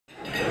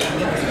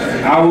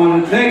I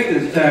want to take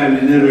this time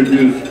and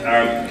introduce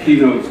our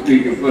keynote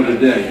speaker for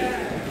today,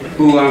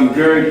 who I'm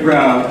very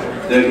proud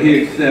that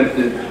he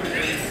accepted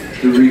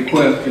the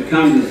request to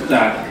come to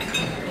Stockton.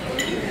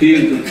 He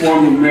is the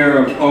former mayor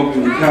of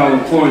Oakland,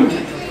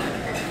 California.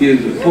 He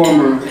is the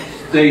former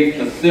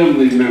state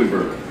assembly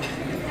member.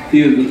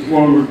 He is the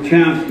former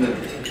chancellor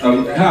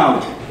of a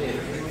college.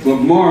 But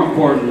more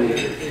importantly,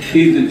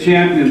 he's a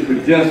champion for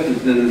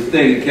justice in the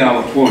state of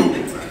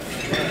California.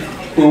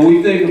 When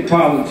we think of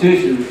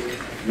politicians,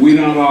 we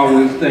don't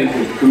always think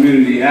of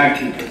community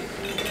activists.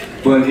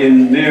 But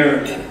in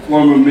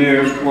former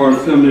mayor or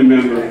assembly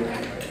member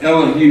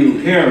Elihu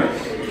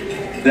Harris,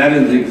 that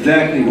is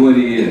exactly what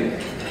he is.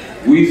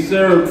 We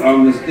served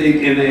on the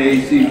state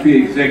NAACP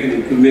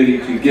executive committee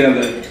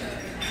together,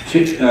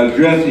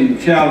 addressing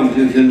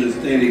challenges in the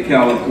state of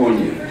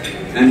California.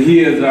 And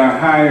he is our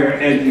higher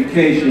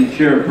education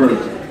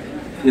chairperson.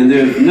 And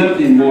there's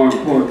nothing more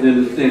important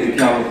in the state of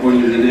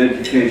California than the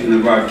education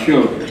of our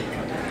children.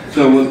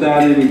 So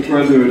without any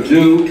further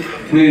ado,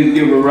 please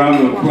give a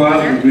round of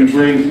applause as we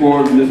bring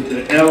forward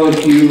Mr.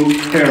 Elihu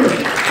Harris.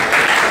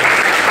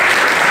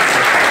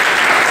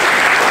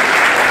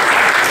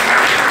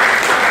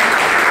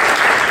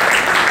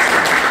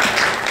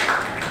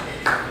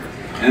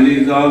 And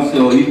he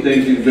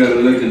thinks he's better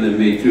looking than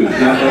me too.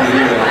 Elihu.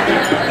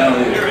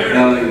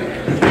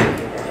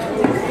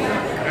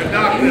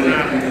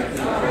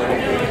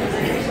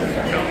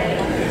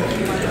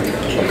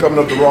 I'm coming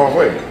up the wrong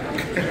way.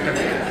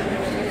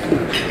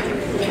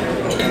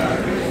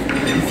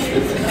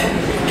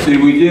 See,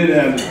 we did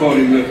have the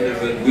podium up there,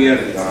 but we had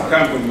to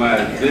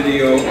compromise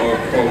video or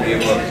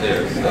podium up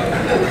there. So,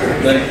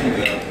 thank you,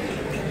 guys.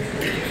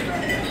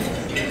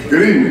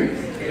 Good evening.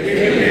 Good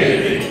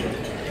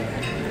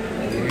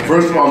evening.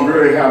 First of all, I'm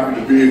very happy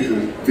to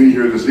be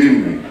here this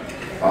evening.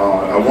 I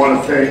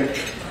want to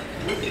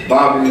thank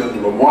Bobby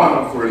and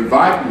LaWanna for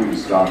inviting me to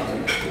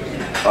Stockton.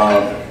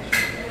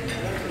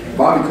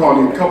 Bobby called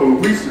me a couple of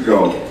weeks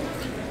ago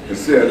and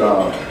said,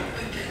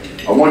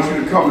 I want you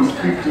to come and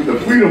speak to the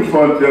Freedom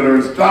Front dinner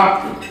in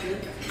Stockton.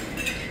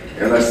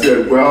 And I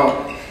said,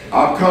 well,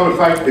 I'll come if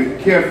you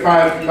can't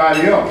find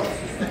anybody else.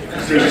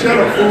 He said, shut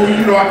up, fool,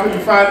 you know I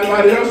couldn't find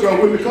anybody else, so I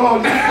wouldn't have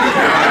called you.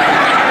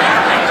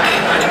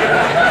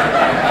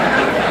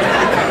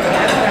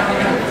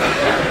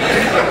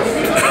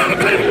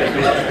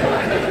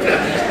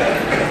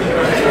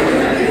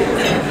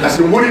 I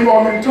said, what do you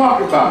want me to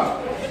talk about?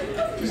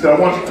 He said, I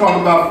want you to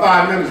talk about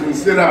 5 minutes and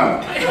sit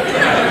down.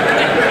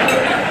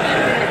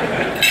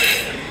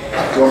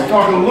 So I'm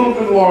talking a little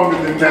bit longer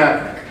than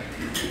that,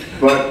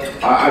 but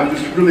I'm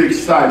just really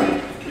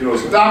excited. You know,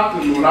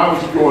 Stockton, when I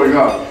was growing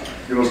up,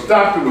 you know,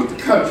 Stockton was the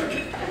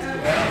country.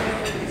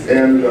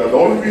 And the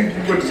only reason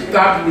you went to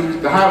Stockton was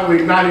the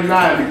Highway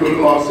 99 to go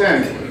to Los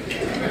Angeles.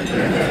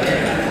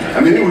 I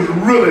mean, it was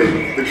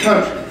really the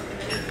country.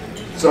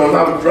 So as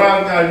I was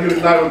driving down here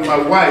tonight with my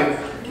wife,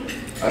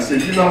 I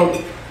said, you know,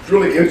 it's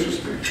really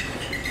interesting.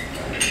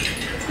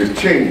 It's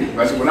changed.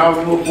 I said, when I was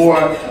a little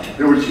boy,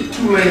 there was a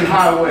 2-lane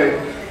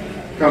highway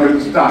coming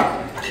to Stockton.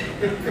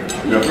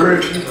 And there were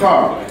very few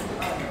cars.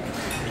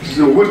 She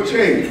said, well, what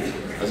changed?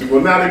 I said,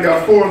 well, now they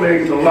got 4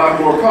 lanes and a lot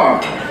more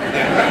cars.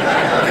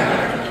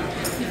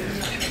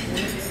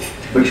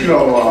 But you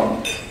know,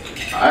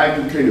 I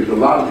can tell you there's a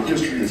lot of the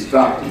history in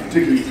Stockton,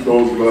 particularly for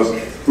those of us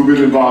who've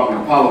been involved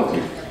in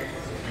politics.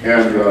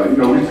 And you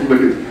know, we used to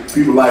look at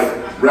people like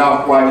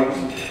Ralph White,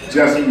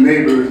 Jesse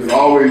Neighbors, and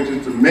always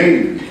just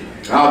amazed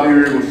how they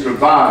were able to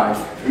survive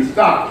in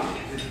Stockton.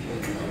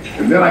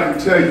 And then I can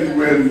tell you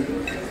when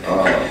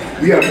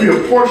we had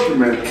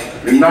reapportionment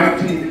in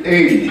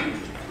 1980,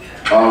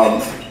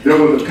 there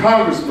was a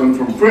congressman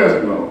from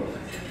Fresno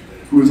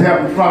who was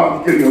having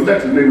problems getting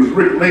elected. His name was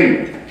Rick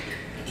Lehman.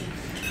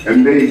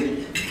 And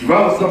they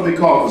developed something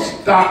called the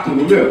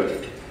Stockton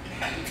Lift.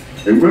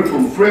 They went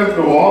from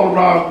Fresno all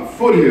around the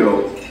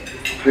foothills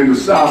into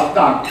South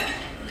Stockton.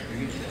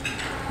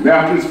 And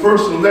after his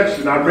first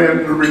election, I ran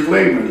into Rick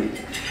Lehman.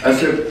 I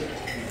said,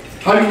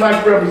 how do you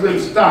like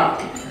Representative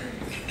Stockton?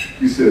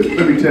 He said,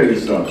 let me tell you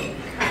something.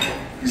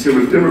 He said,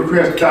 when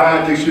Democrats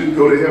died, they shouldn't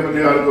go to heaven,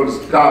 they ought to go to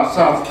South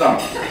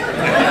Stockton.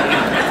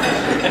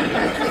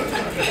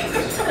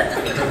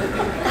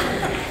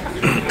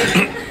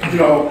 You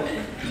know,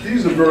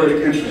 these are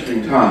very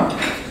interesting times.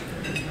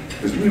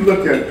 As we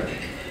look at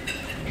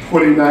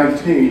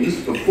 2019, this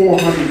is the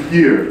 400th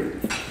year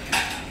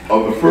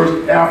of the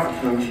first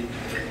African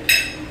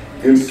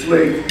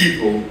enslaved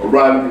people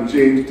arriving in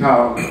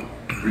Jamestown,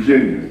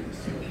 Virginia.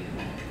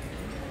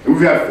 And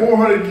we've had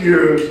 400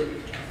 years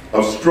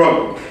of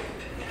struggle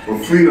for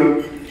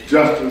freedom,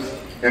 justice,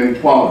 and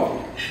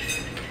equality.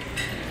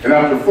 And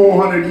after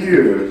 400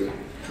 years,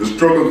 the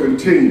struggle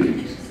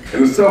continues.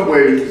 And in some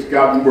ways, it's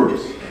gotten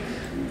worse.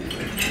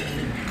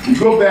 You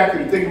go back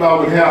and think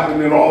about what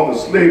happened in all the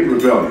slave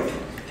rebellions.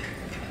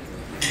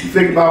 You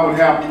think about what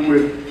happened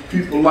with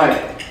people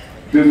like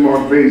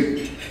Denmark Vesey.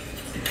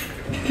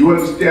 You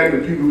understand the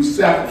people who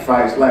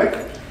sacrificed like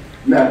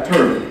Nat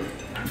Turner.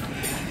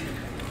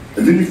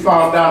 And then you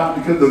found out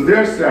because of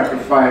their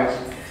sacrifice,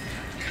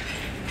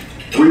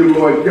 William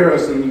Lloyd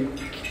Garrison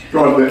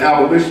started the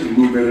abolition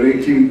movement in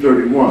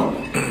 1831.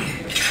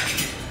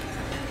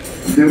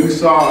 And then we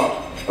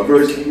saw a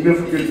very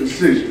significant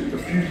decision, the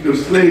fugitive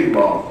slave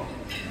law,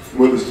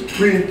 where the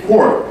Supreme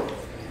Court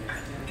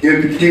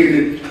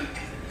indicated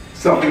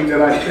something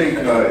that I think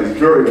is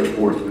very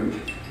important.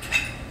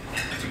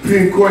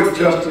 Supreme Court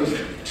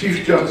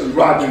Chief Justice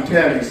Roger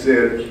Taney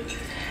said,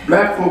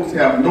 black folks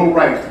have no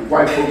rights that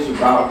white folks are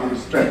bound to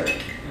respect.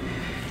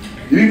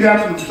 Even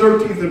after the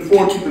 13th and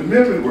 14th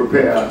Amendment were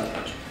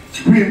passed, the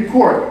Supreme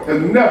Court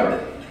has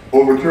never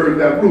overturned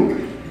that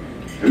ruling.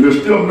 And there's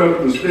still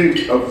members of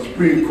the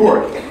Supreme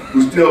Court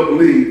who still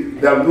believe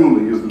that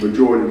ruling is the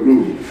majority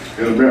ruling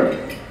in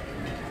America.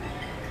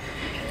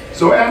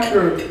 So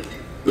after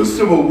the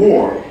Civil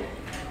War,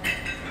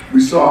 we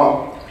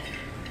saw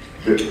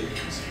the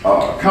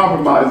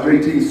compromise of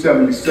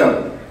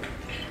 1877.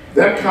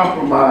 That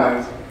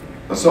compromise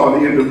saw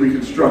the end of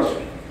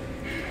Reconstruction.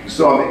 We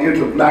saw the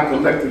end of black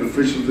elected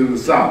officials in the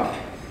South.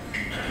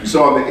 We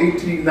saw the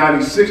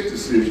 1896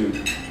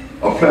 decision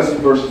of Plessy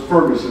versus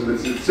Ferguson that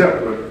said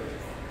separate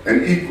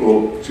and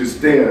equal should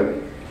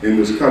stand in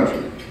this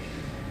country.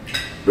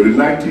 But in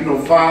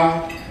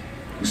 1905,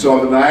 we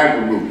saw the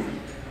Niagara Movement,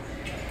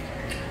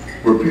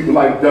 where people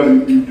like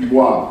W.B. Du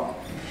Bois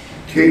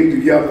came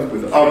together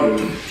with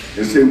others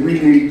and said, we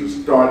need to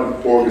start an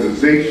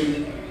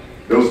organization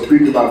that will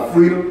speak about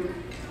freedom,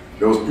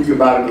 that will speak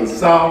about it in the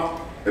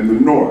South and the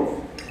North.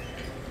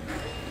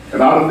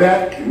 And out of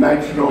that, in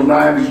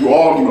 1909, as you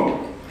all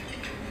know,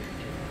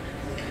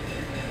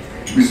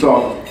 we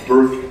saw the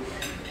birth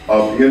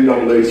of the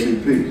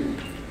NAACP,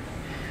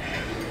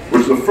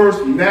 which was the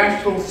first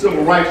national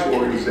civil rights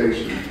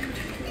organization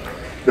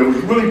that was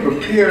really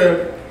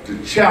prepared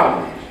to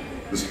challenge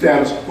the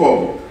status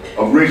quo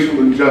of racial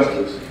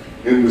injustice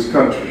in this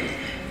country.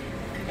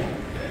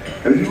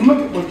 And if you look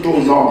at what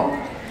goes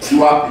on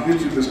throughout the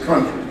history of this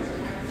country,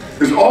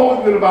 it's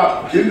always been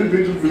about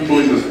individuals who are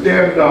willing to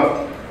stand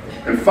up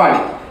and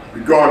fight,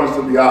 regardless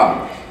of the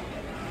odds.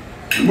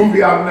 The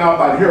movie out now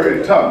by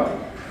Harriet Tubman.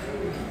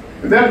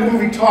 And that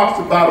movie talks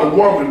about a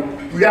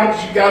woman who,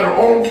 after she got her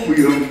own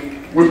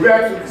freedom, went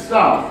back to the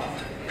South,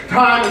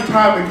 time and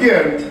time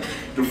again,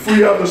 to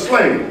free other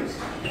slaves.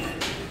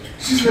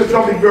 She said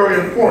something very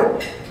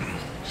important.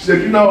 She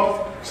said, you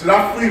know,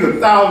 I freed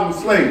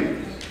 1,000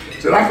 slaves.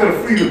 She said, I could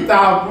have freed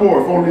 1,000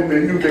 more if only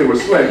they knew they were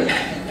slaves.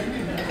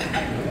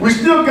 We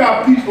still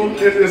got people in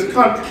this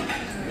country,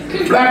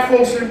 black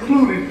folks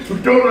included, who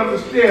don't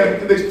understand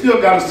because they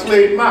still got a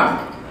slave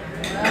mind.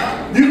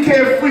 You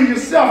can't free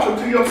yourself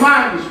until your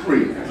mind is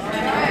free.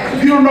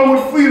 If you don't know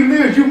what freedom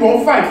is, you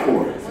won't fight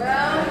for it.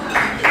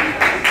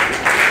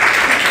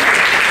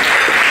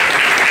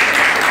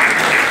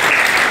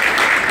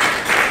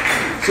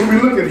 So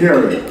we look at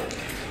Harriet.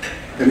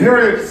 And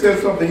Harriet said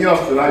something else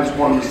that I just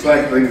wanted to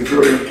say, I think is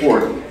very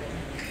important.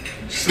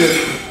 She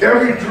said,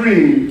 every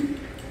dream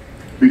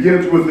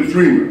begins with a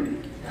dreamer.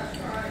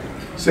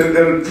 She said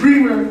that a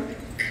dreamer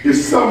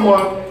is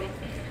someone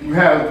who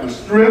has the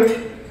strength,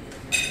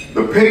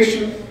 the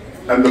patience,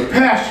 and the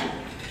passion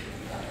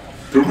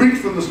to reach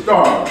for the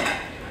stars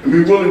and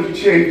be willing to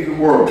change the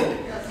world.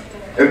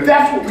 And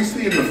that's what we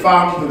see in the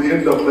founders of the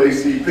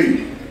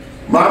NAACP.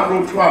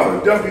 Monroe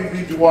Trotter,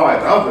 W.B. Du Bois,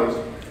 and others.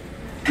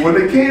 When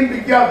they came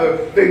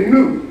together, they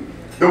knew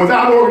that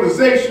without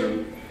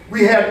organization,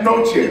 we had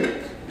no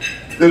chance.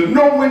 There's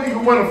no way you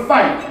can win a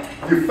fight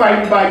if you're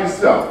fighting by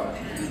yourself.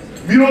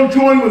 If you don't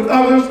join with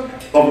others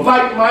of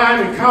like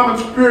mind and common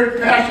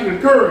spirit, passion,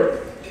 and courage,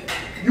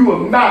 you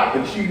will not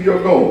achieve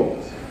your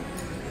goals.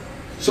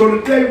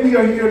 So today we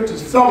are here to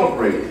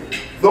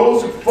celebrate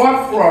those who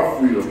fought for our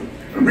freedom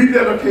and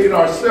rededicate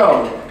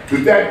ourselves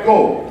to that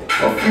goal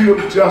of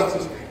freedom,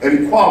 justice,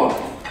 and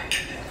equality.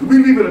 We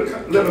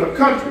live in a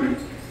country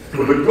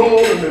where the goal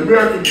and the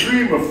American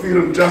dream of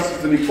freedom,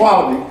 justice, and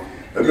equality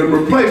have been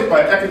replaced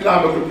by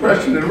economic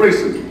oppression and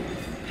racism.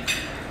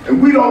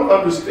 And we don't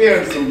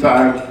understand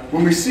sometimes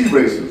when we see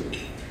racism.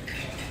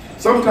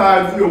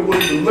 Sometimes we are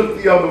willing to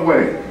look the other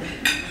way.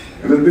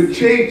 And there have been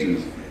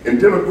changes in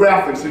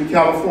demographics in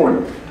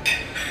California.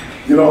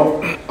 You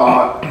know,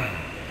 a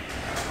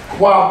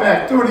while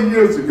back, 30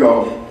 years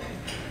ago,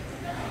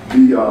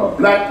 the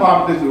black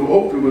population of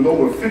Oakland was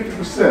over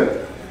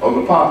 50% of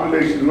the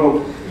population in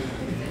Oakland.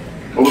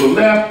 Over the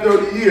last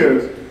 30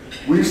 years,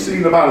 we've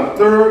seen about a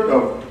third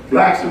of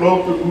blacks in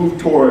Oakland move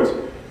towards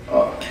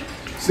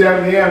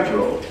San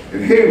Leandro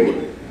and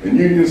Haywood and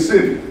Union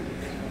City.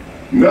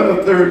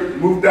 Another third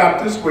moved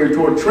out this way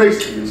toward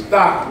Tracy and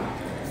Stockton.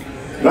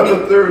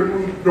 Another third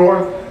moved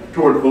north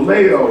toward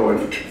Vallejo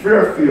and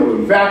Fairfield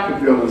and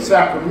Vacaville and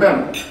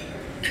Sacramento.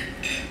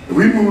 If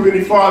we move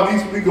any farther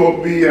east, we're going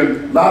to be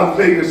in Las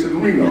Vegas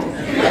and Reno.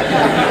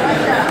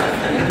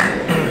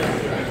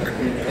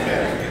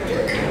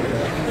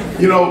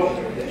 You know,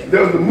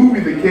 there was a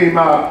movie that came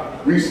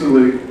out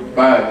recently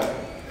by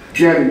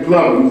Janet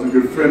Glover, who's a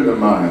good friend of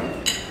mine.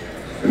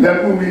 And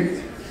that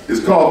movie is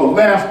called The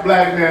Last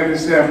Black Man in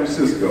San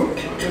Francisco.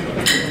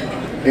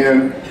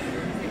 And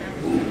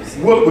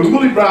when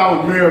Willie Brown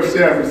was mayor of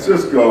San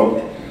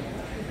Francisco,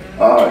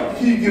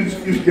 he used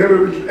to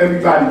give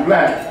everybody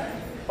black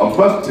a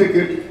bus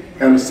ticket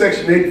and a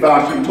Section 8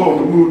 voucher and told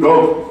them to move to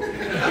Oakland.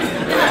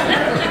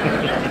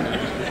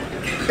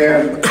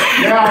 And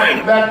now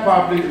the black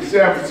population in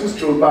San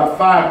Francisco is about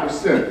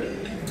 5%.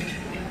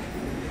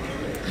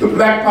 The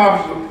black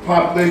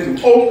population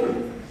of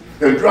Oakland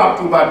has dropped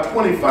to about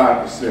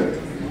 25%.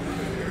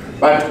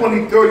 By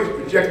 2030, it's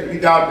projected to be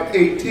down to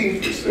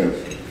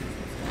 18%.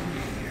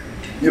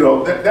 You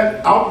know,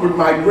 that outward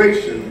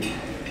migration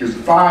is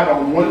fine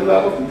on one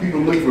level for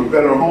people looking for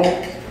better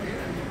homes.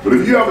 But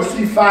if you ever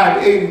see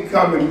 580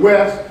 coming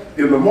west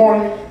in the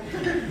morning,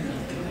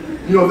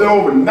 you know, there are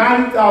over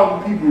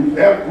 90,000 people who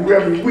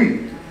every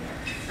week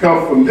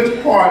come from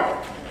this part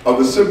of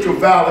the Central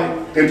Valley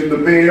into the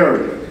Bay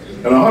Area,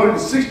 and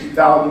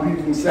 160,000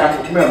 people from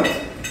Sacramento.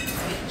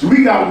 So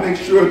we got to make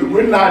sure that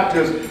we're not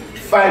just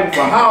fighting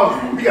for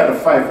housing, we got to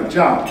fight for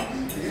jobs.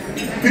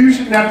 People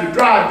shouldn't have to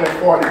drive that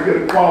far to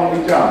get a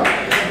quality job.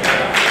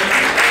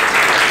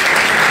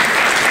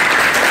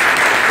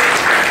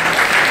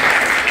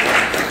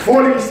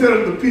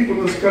 %40 of the people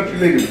in this country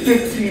making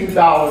 $15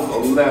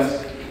 or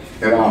less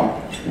an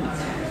hour.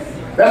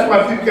 That's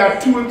why people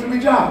got 2 and 3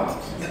 jobs.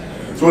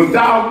 So when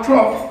Donald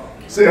Trump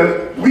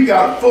says we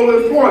got full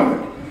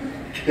employment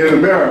in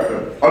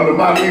America under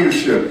my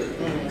leadership,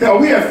 hell,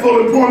 we had full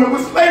employment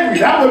with slavery.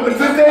 That wasn't a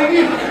good thing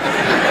either.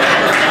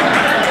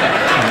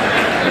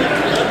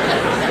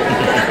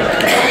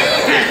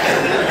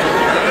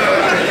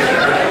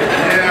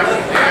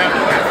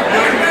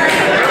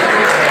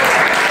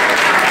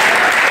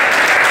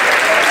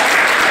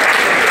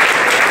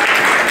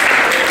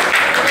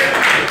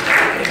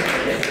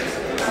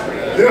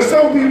 There are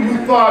some people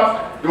who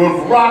thought that when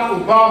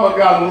Barack Obama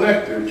got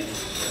elected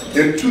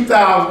in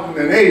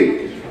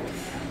 2008,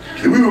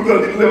 that we were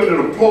going to be living in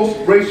a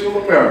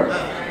post-racial America.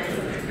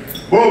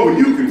 Boy, were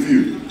you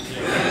confused.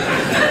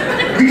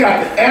 We got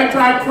the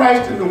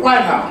Antichrist in the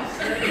White House.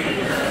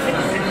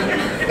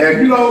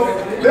 And you know,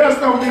 there are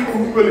some people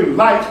who really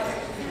like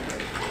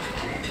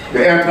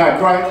the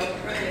Antichrist,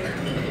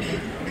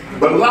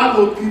 but a lot of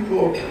those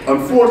people,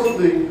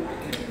 unfortunately,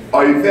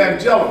 are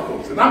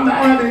evangelicals. And I don't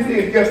have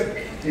anything against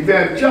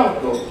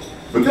evangelicals,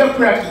 but they're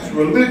practicing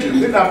religion.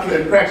 They're not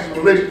practicing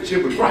a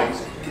relationship with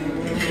Christ.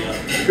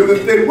 Because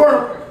if they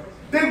were,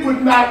 they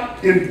would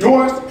not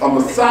endorse a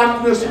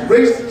misogynist,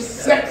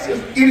 racist,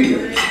 sexist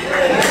idiot.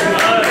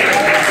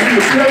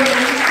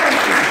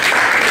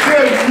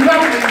 There's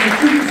nothing that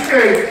you can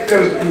say that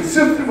is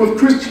consistent with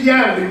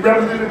Christianity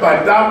represented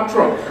by Donald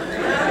Trump.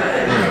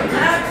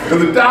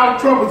 Because if Donald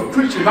Trump is a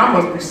Christian, I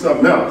must be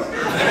something else.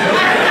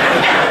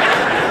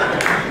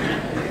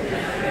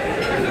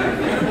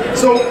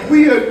 So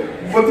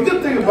but the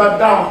good thing about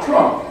Donald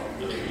Trump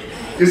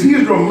is he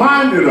has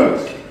reminded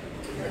us,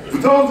 for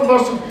those of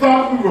us who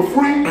thought we were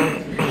free,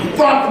 who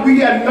thought that we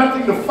had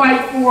nothing to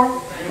fight for,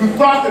 who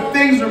thought that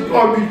things were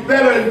going to be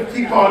better and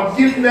keep on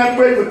getting that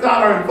way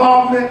without our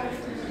involvement,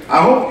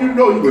 I hope you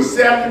know you were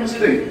sadly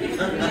mistaken.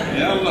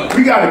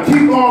 We got to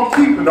keep on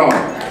keeping on.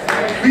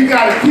 We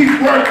got to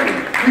keep working.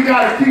 We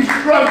got to keep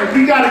struggling.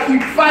 We got to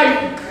keep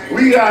fighting.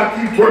 We got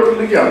to keep working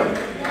together.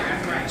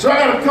 So I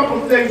got a couple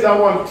of things I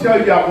want to tell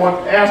you, I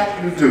want to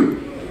ask you to do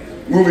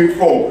moving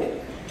forward.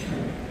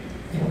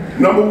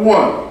 Number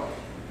one,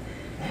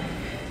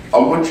 I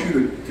want you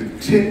to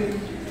continue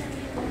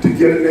to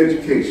get an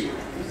education.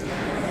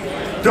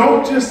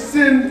 Don't just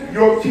send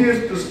your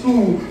kids to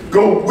school,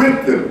 go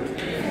with them.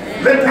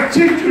 Let the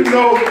teacher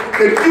know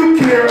that you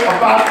care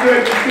about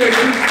their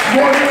education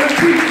more than the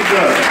teacher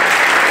does.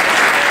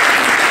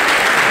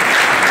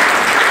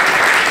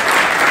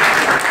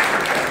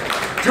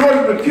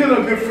 George McKenna,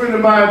 a good friend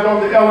of mine, is on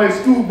the LA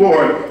school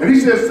board, and he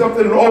said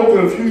something in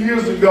Oakland a few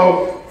years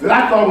ago that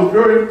I thought was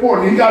very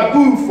important. He got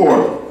booed for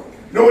it.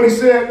 You know what he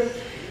said?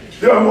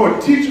 There are more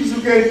teachers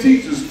who can't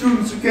teach than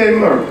students who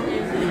can't learn.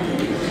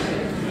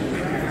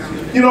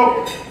 You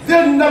know,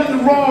 there's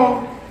nothing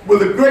wrong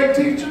with a great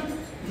teacher.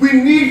 We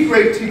need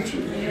great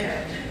teachers.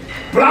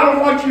 But I don't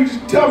want you to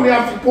tell me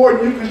I'm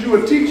supporting you because you're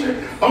a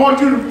teacher. I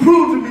want you to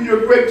prove to me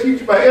you're a great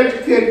teacher by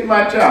educating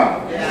my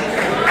child.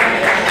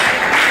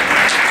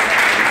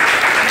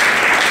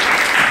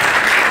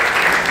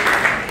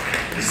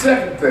 The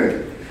second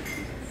thing,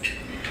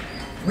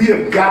 we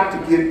have got to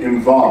get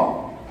involved.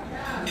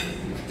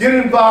 Get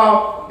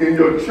involved in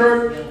your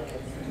church.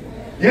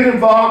 Get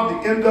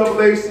involved in the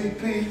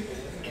NAACP.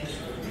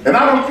 And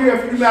I don't care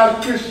if you're not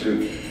a Christian,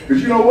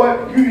 because you know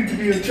what? You need to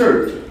be in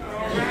church.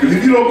 Because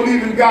if you don't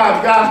believe in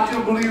God, God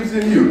still believes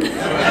in you. You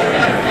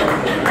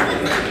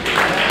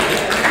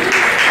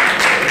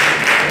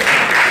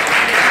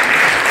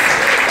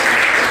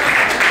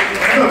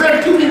know, there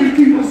are too many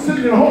people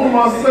sitting at home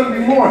on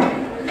Sunday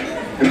morning.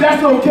 And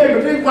that's okay,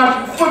 but they're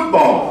watching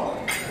football.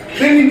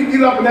 They need to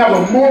get up and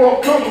have a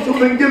moral compass so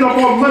they can get up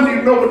on Monday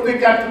and know what they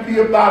got to be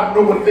about and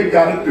know what they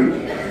got to do.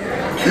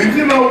 If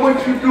you know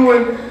what you're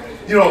doing,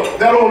 you know,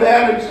 that old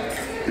adage,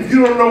 if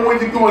you don't know where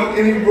you're going,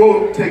 any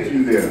road will take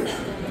you there.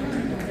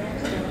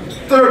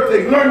 Third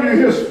thing, learn your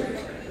history.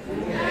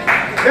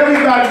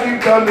 Everybody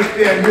needs to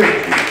understand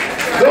history.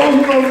 Those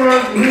who don't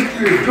learn from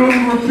history are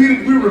doing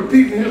repeated. We're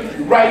repeating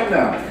history right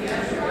now.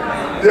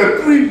 There are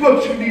 3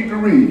 books you need to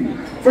read.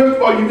 First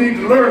of all, you need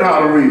to learn how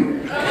to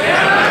read.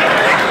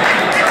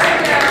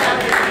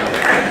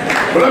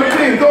 But let me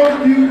tell you,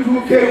 those of you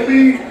who can't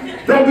read,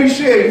 don't be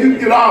ashamed. You can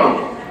get out of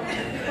them.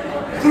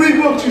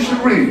 3 books you should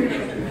read.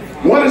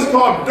 One is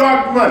called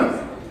Dark Money.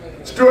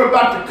 Story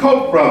about the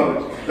Koch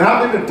brothers and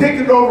how they've been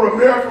taking over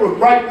America with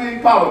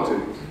right-wing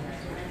politics.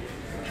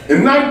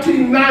 In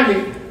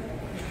 1990,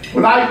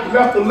 when I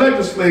left the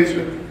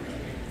legislature,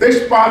 they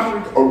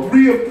sponsored term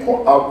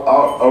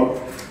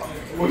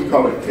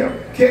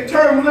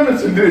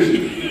limits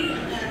initiative.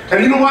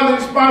 And you know why they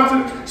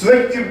sponsored it? So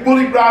they could get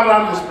Bully Brown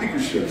out of the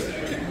speakership.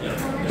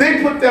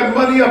 They put that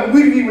money up,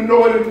 we didn't even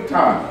know it at the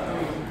time.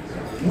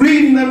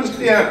 Read and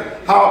understand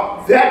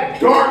how that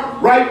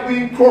dark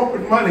right-wing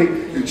corporate money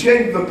is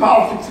changing the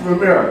politics of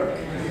America.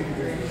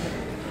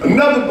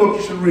 Another book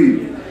you should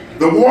read,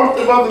 The Warmth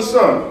of Other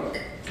Suns.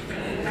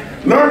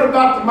 Learn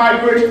about the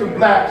migration of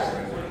blacks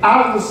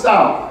out of the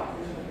South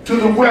to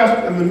the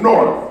West and the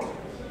North.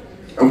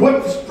 And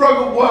what the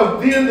struggle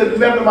was then that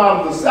led them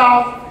out of the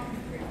South,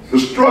 the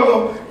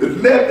struggle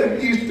that led them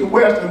east to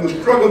west, and the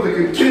struggle that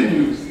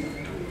continues.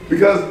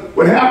 Because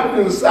what happened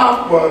in the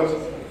South was,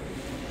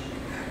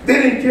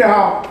 they didn't care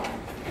how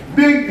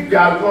big you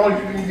got as long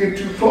as you didn't get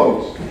too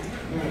close.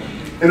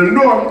 In the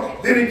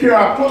North, they didn't care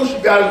how close you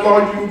got as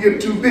long as you didn't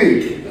get too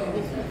big.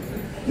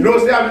 You know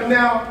what's happening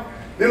now?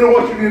 They don't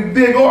want you to get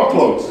big or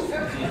close.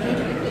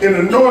 In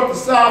the North, the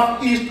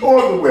South, East,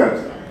 or the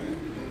West.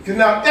 Because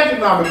now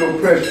economic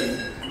oppression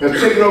has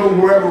taken over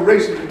wherever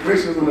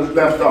racism has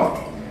left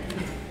off.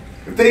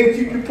 If they can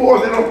keep you poor,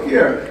 they don't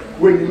care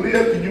where you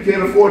live and you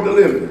can't afford to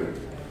live there.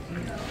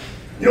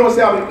 You know what's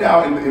happening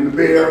now in the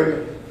Bay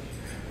Area?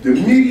 The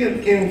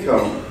median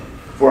income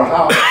for a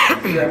house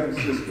in San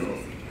Francisco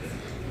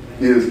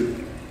is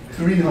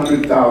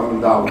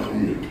 $300,000 a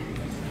year.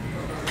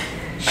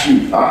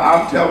 Shoot,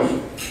 I'm telling you,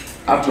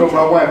 I told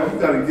my wife, we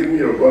gotta get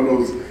me one of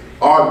those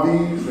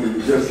RVs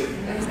and just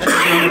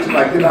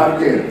like get out of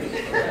there.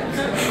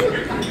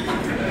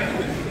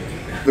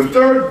 The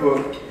third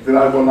book that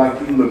I would like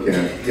you to look at,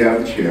 if you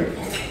have a chair,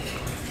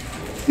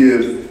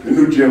 is The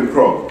New Jim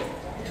Crow.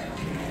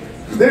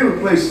 They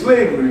replaced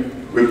slavery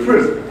with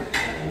prison.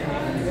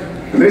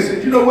 And they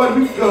said, you know what,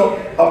 we fill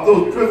up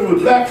those prisons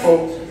with black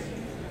folks,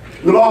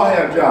 we'll all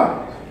have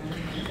jobs.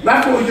 And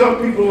I told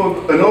young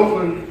people in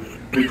Oakland,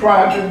 the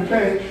crime didn't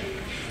pay.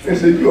 They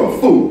said, you're a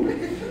fool.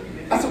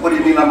 I said, what do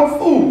you mean I'm a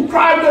fool?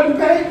 Crime doesn't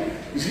pay?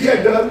 You see, yeah,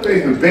 it does pay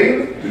the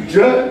bailiff, the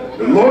judge,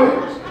 the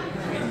lawyers,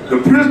 the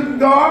prison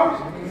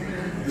guards,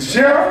 the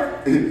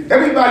sheriff.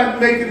 Everybody's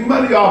making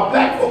money off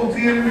black folks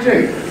being in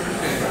jail.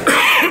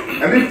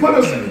 And they put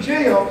us in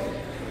jail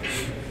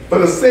for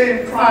the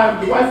same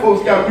crime the white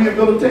folks got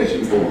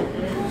rehabilitation for.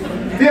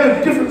 They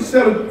had a different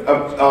set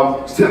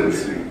of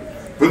sentencing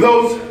for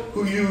those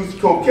who use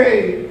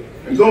cocaine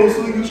and those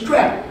who use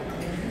crack.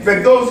 In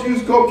fact, those who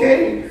use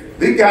cocaine,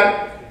 they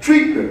got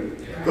treatment.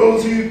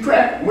 Those who use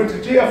crack went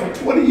to jail for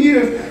 20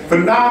 years for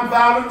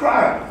nonviolent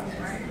crime.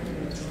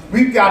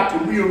 We've got to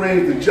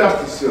rearrange the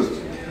justice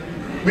system.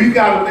 We've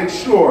got to make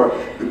sure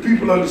that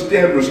people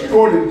understand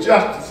restorative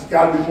justice has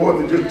got to be more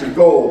than just a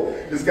goal.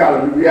 It's got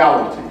to be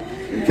reality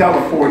in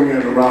California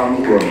and around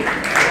the world.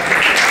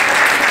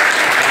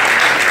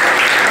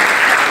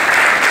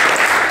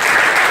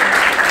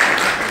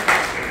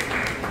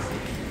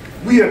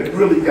 We have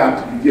really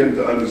got to begin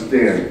to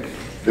understand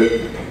that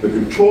the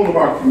control of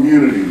our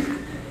communities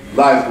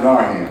lies in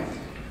our hands.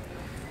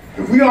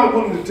 If we aren't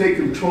willing to take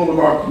control of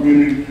our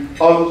community,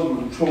 others will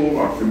control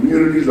our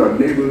communities, our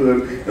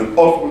neighborhoods, and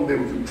ultimately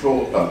they will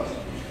control us.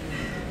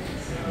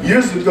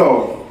 Years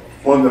ago,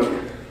 one of the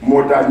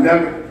more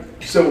dynamic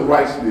civil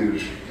rights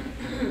leaders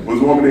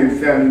was a woman named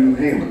Fannie Lou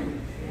Hamer.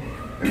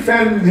 And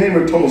Fannie Lou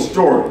Hamer told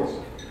stories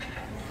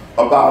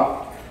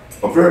about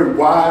a very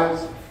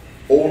wise,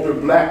 older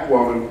black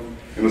woman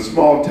in a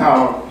small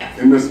town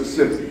in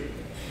Mississippi.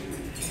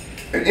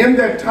 And in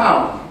that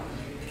town,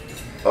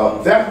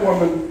 that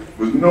woman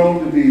was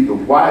known to be the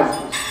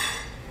wisest,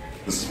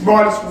 the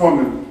smartest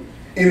woman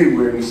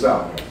anywhere in the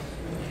South.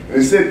 And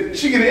they said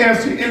she could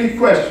answer any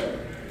question.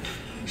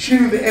 She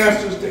knew the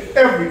answers to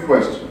every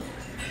question.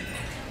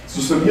 So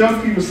some young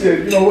people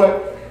said, you know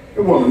what?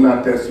 That woman's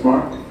not that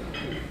smart.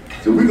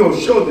 So we're going to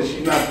show that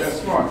she's not that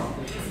smart.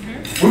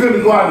 We're going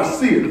to go out and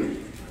see her.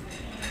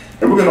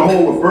 And we're going to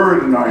hold a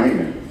bird in our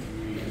hand.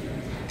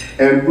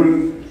 And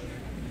when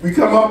we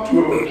come up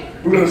to her,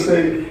 we're going to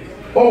say,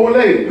 oh,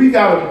 lady, we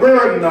got a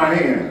bird in our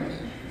hand.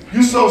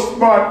 You're so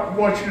smart,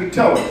 we want you to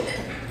tell us,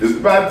 is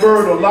that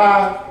bird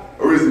alive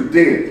or is it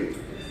dead?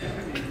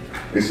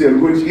 They said,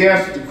 when she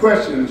answered the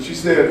question, she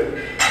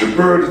said, the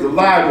bird is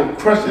alive, we'll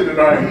crush it in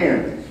our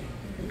hands.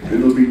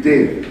 It'll be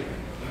dead.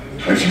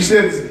 And she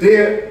said it's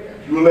dead,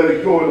 we'll let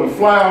it go, it'll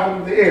fly out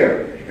into the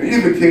air. In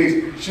either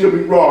case, she'll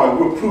be wrong,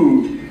 we'll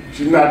prove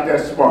she's not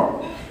that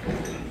smart.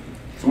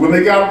 So when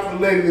they got up to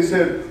the lady, they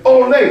said,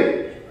 oh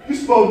lady, you're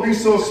supposed to be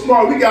so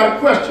smart, we got a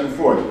question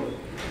for you.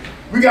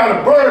 We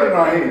got a bird in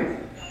our hand.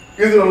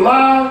 Is it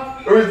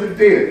alive or is it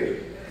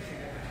dead?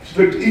 She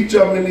looked each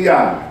of them in the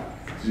eye.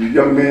 She said,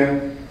 young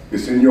man,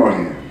 it's in your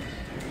hands.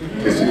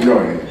 It's in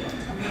your hands.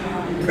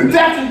 And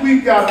that's what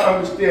we've got to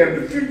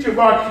understand. The future of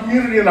our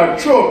community and our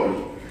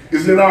children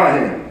is in our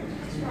hands.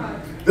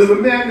 There's a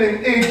man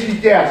named A.G.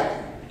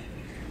 Gaston.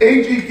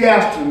 A.G.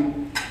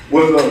 Gaston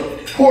was a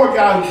poor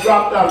guy who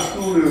dropped out of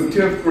school in the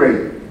 10th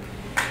grade.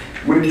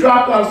 When he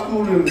dropped out of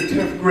school in the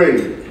 10th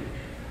grade,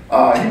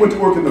 he went to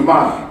work in the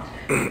mines.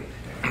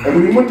 And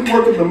when he went to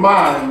work in the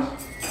mines,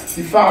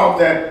 he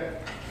found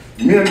that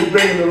men were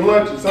bringing their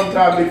lunch, and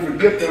sometimes they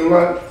forget their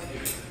lunch.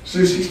 So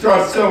he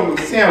started selling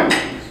them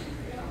sandwiches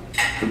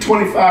for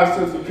 25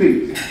 cents a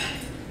piece.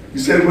 He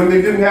said when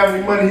they didn't have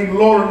any money, he'd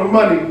loan them the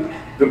money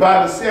to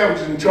buy the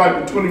sandwiches and charge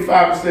them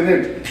 25%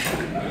 interest.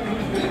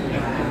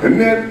 And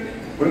then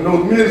when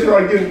those men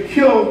started getting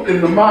killed in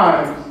the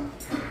mines,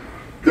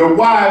 their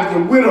wives,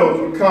 their widows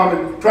would come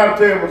and try to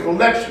pay them a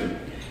collection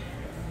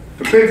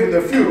to pay for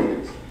their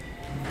funerals.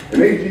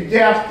 And A.G.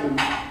 Gaston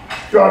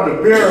started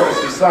a burial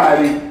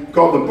society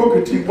called the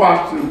Booker T.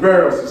 Washington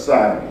Burial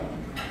Society,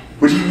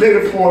 which he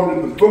later formed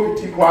in the Booker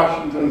T.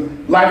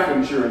 Washington Life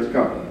Insurance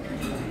Company.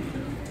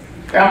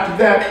 After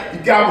that, he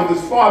got with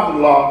his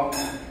father-in-law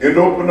and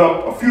opened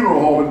up a funeral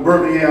home in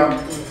Birmingham,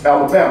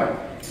 Alabama.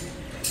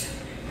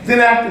 Then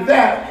after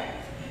that,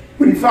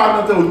 when he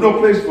found out there was no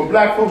place for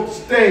black folks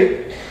to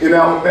stay in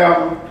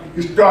Alabama,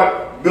 he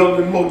started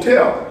building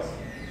motels.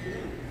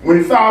 When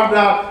he found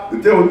out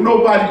that there was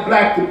nobody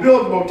black to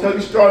build a motel,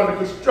 he started a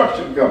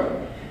construction company.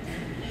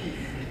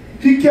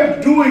 He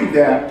kept doing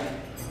that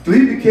till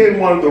he became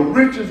one of the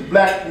richest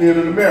black men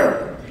in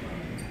America.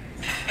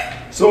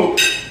 So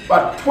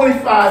about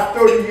 25,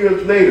 30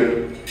 years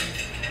later,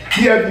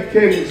 he had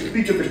became the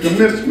speaker at the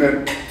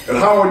commencement at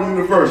Howard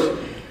University.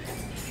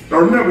 Now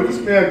remember, this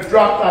man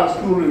dropped out of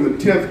school in the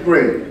 10th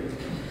grade.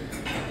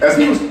 As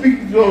he was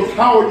speaking to those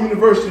Howard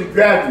University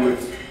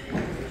graduates,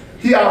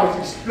 he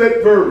obviously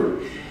split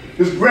verbs.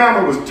 His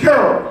grammar was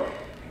terrible.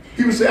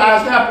 He would say, I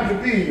was happy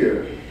to be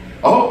here.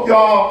 I hope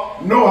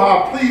y'all know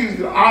how pleased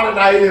and honored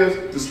I is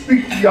to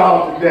speak to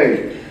y'all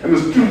today. And the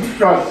students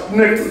started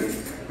snickering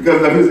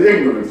because of his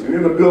ignorance and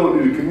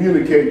inability to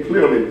communicate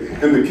clearly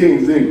in the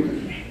King's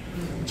English.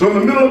 So in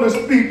the middle of his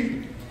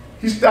speech,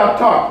 he stopped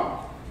talking.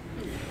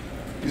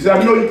 He said,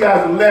 I know you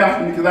guys are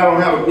laughing because I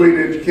don't have a great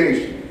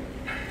education.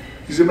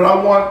 He said, but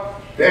I want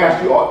to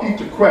ask you all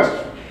each a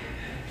question.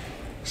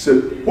 He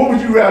said, what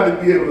would you rather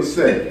be able to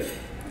say?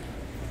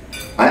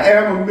 I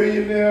am a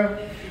millionaire,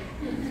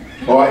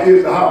 or I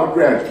is a Howard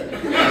graduate?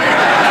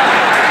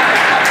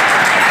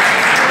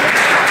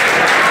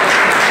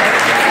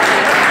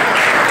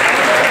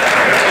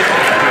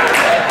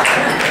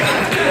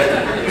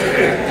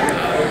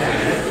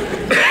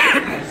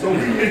 So we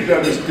need to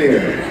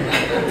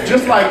understand,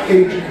 just like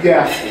A.G.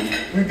 Gaston,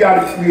 we've got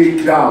to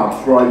create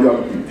jobs for our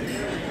young people.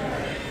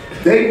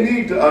 They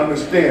need to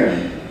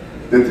understand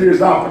that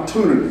there's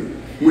opportunity.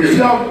 When you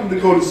tell them to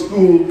go to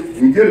school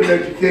and get an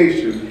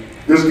education,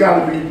 there's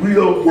got to be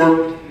real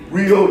work,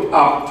 real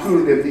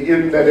opportunity at the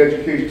end of that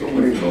educational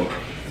window.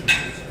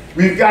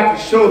 We've got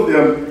to show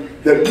them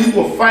that we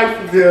will fight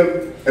for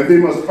them and they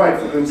must fight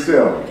for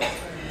themselves.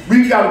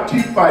 We've got to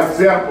teach by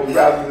example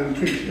rather than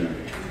preaching.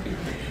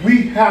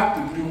 We have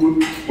to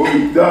do what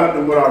we've done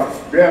and what our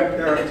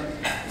grandparents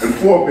and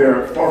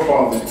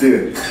forefathers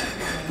did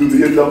through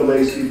the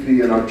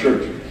NAACP and our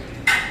churches.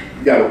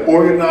 We got to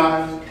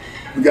organize.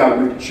 We got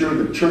to make sure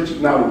the church is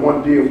not a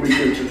one-day-a-week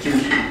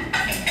institution.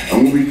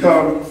 And when we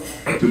come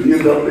to the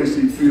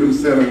NAACP Freedom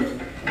Center,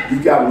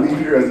 we've got to leave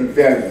here as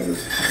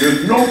evangelists.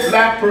 There's no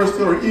black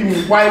person or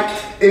even white,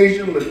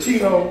 Asian,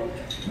 Latino,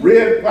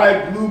 red,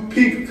 white, blue,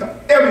 pink.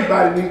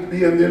 Everybody needs to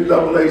be in the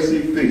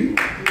NAACP.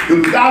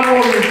 Without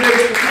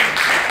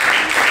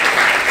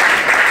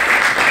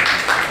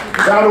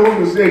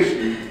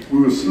organization, we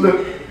will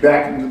slip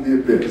back into the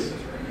abyss.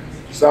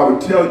 So I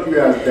would tell you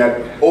as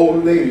that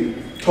old lady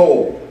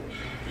told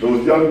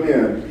those young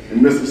men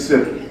in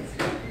Mississippi,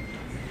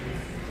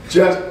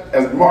 just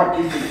as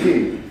Martin Luther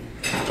King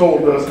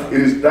told us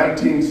in his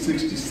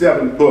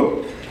 1967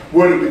 book,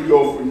 where do we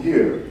go from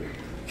here?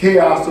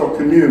 Chaos or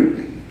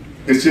community?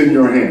 It's in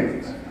your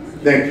hands.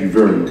 Thank you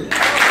very much.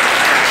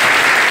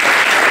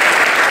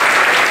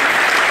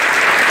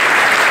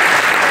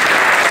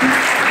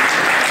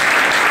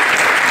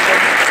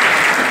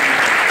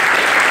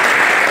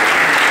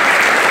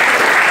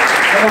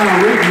 Come on,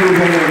 we can do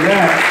better than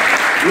that.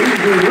 We can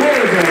do way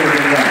better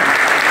than that.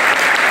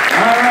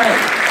 All right.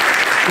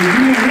 Because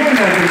you didn't hear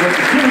nothing but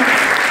the truth.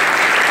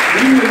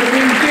 Even if it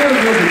didn't feel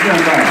good to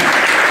somebody.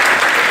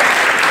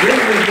 This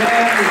is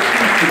glad to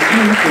speak the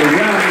truth for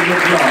round of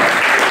applause.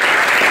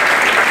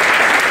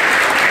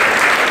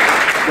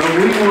 But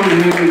we wanted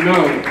him to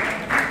know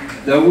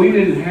that we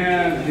didn't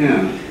have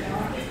him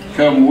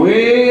come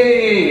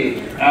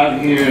way out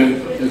here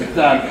to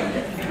Stockton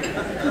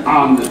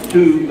on the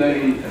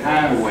two-lane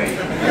highway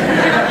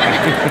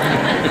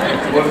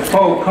with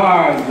 4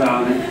 cars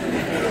on it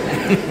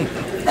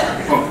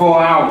for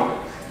 4 hours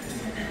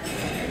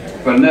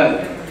for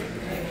nothing.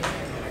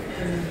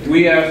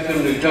 We asked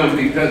him to come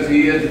because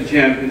he is a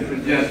champion for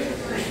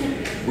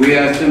justice. We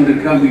asked him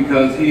to come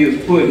because he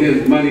has put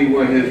his money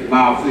where his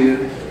mouth is.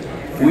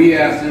 We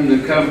asked him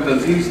to come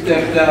because he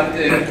stepped out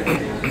there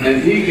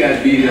and he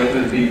got beat up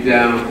and beat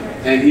down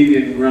and he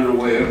didn't run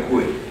away or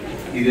quit.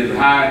 He didn't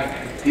hide,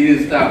 he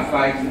didn't stop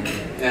fighting,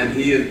 and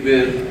he has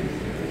been,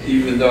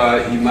 even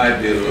though he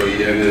might be a little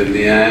younger than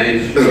me, I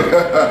ain't sure,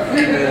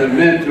 he's been a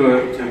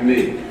mentor to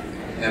me.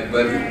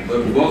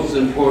 But most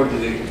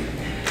importantly,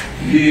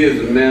 he is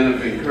a man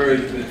of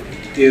encouragement,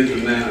 he is a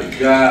man of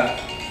God,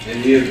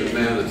 and he is a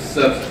man of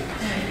substance.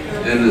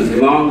 And as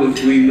long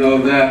as we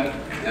know that,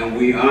 and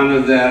we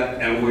honor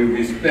that, and we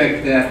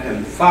respect that,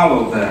 and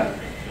follow that,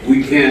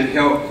 we can't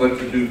help but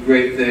to do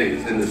great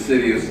things in the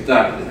city of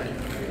Stockton.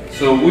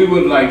 So we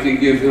would like to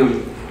give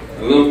him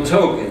a little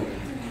token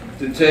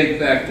to take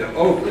back to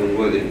Oakland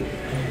with him,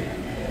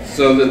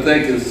 so that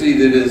they can see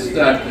that in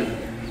Stockton,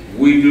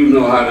 we do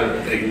know how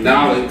to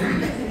acknowledge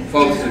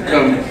folks that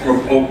come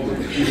from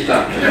Oakland to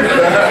Stockton.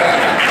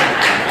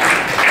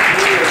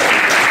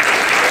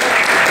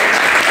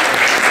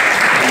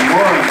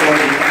 More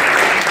importantly,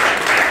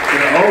 to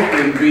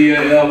Oakland via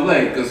LA,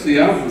 because see,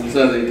 I'm from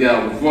Southern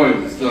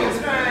California, so,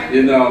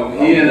 you know,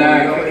 he and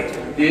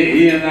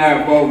I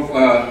are both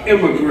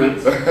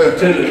immigrants to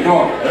the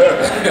north.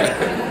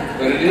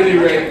 But at any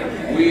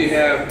rate, we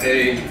have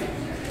a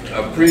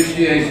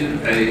appreciation,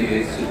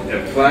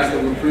 a plaque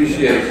of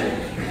appreciation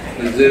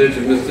presented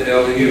to Mr.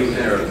 Elihu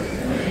Harris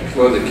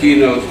for the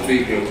keynote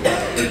speaker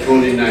for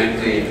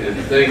 2019. And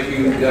thank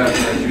you, God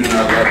bless you, and I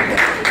love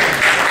you.